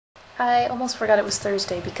I almost forgot it was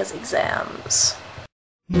Thursday because exams.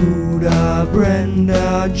 Muda,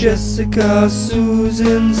 Brenda, Jessica,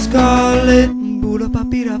 Susan, Scarlett, Bula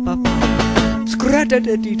papira papa,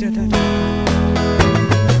 scratadadidadada.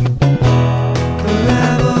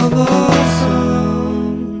 Collab of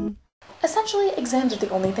awesome. Essentially, exams are the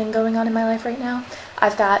only thing going on in my life right now.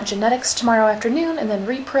 I've got genetics tomorrow afternoon, and then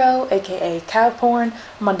repro, aka cow porn,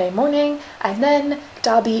 Monday morning, and then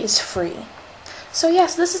Dobby is free. So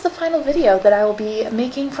yes, this is the final video that I will be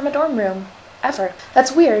making from a dorm room. Ever.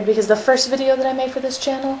 That's weird because the first video that I made for this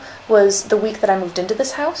channel was the week that I moved into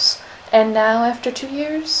this house, and now after 2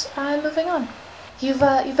 years, I'm moving on. You've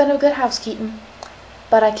been a good house, Keaton,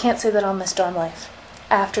 but I can't say that I'll miss dorm life.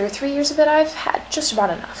 After 3 years of it, I've had just about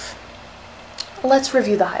enough. Let's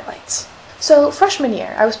review the highlights. So, freshman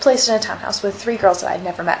year, I was placed in a townhouse with 3 girls that I'd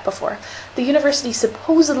never met before. The university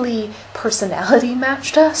supposedly personality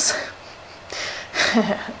matched us.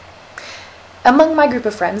 Among my group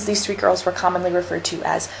of friends, these 3 girls were commonly referred to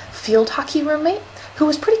as field hockey roommate, who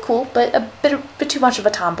was pretty cool, but a bit too much of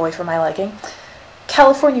a tomboy for my liking,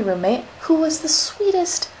 California roommate, who was the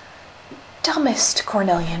sweetest, dumbest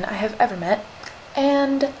Cornellian I have ever met,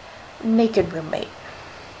 and naked roommate.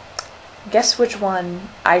 Guess which one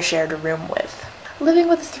I shared a room with. Living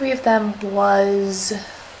with the 3 of them was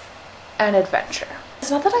an adventure. It's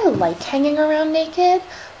not that I like hanging around naked,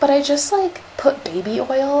 but I just put baby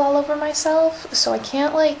oil all over myself, so I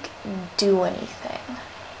can't do anything.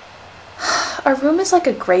 Our room is like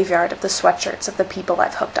a graveyard of the sweatshirts of the people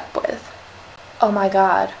I've hooked up with. Oh my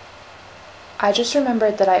god. I just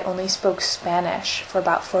remembered that I only spoke Spanish for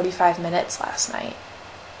about 45 minutes last night.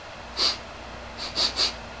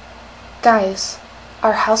 Guys,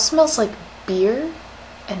 our house smells like beer,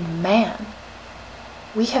 and man,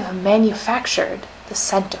 we have manufactured the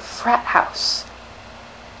scent of frat house.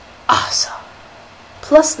 Awesome.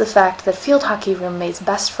 Plus the fact that field hockey roommate's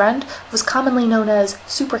best friend was commonly known as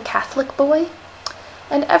Super Catholic Boy,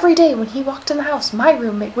 and every day when he walked in the house, my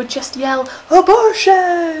roommate would just yell,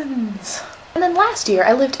 "Abortions!" And then last year,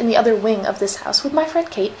 I lived in the other wing of this house with my friend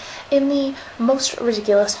Kate in the most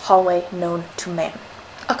ridiculous hallway known to man.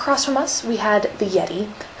 Across from us, we had the Yeti,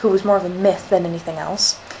 who was more of a myth than anything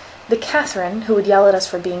else, the Catherine, who would yell at us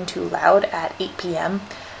for being too loud at 8 p.m.,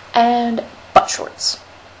 and Butt Shorts.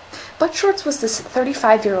 Butt Shorts was this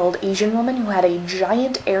 35-year-old Asian woman who had a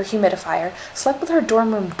giant air humidifier, slept with her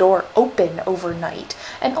dorm room door open overnight,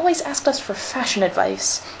 and always asked us for fashion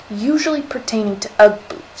advice, usually pertaining to Ugg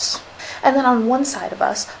boots. And then on one side of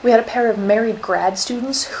us, we had a pair of married grad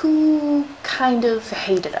students who kind of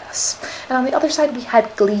hated us. And on the other side, we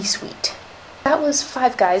had Glee Suite. That was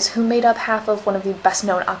 5 guys who made up half of one of the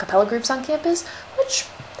best-known a cappella groups on campus, which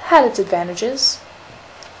had its advantages.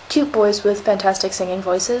 Cute boys with fantastic singing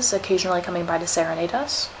voices, occasionally coming by to serenade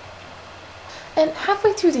us. And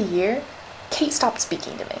halfway through the year, Kate stopped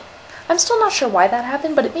speaking to me. I'm still not sure why that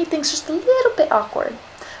happened, but it made things just a little bit awkward.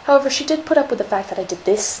 However, she did put up with the fact that I did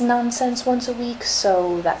this nonsense once a week,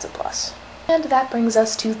 so that's a plus. And that brings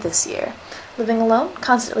us to this year. Living alone,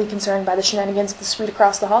 constantly concerned by the shenanigans of the suite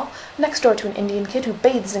across the hall, next door to an Indian kid who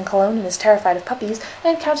bathes in cologne and is terrified of puppies,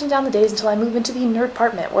 and counting down the days until I move into the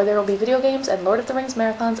nerd-partment where there will be video games and Lord of the Rings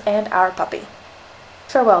marathons and our puppy.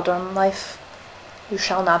 Farewell, dorm life. You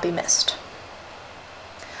shall not be missed.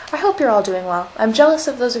 I hope you're all doing well. I'm jealous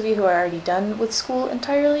of those of you who are already done with school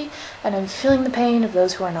entirely, and I'm feeling the pain of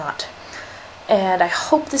those who are not. And I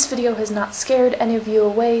hope this video has not scared any of you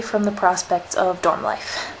away from the prospects of dorm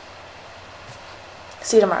life.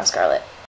 See you tomorrow, Scarlett.